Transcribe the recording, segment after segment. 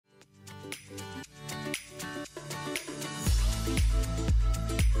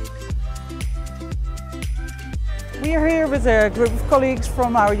We are here with a group of colleagues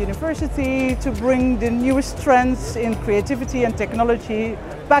from our university to bring the newest trends in creativity and technology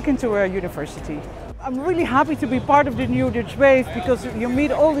back into our university. I'm really happy to be part of the New Dutch Wave because you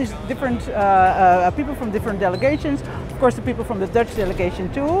meet all these different people from different delegations, of course the people from the Dutch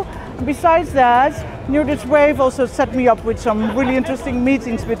delegation too. And besides that, New Dutch Wave also set me up with some really interesting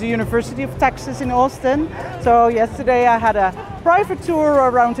meetings with the University of Texas in Austin. So yesterday I had a private tour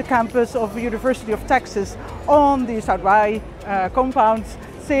around the campus of the University of Texas on the South Y compound,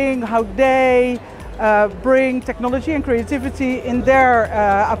 seeing how they bring technology and creativity in their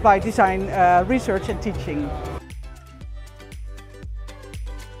applied design research and teaching.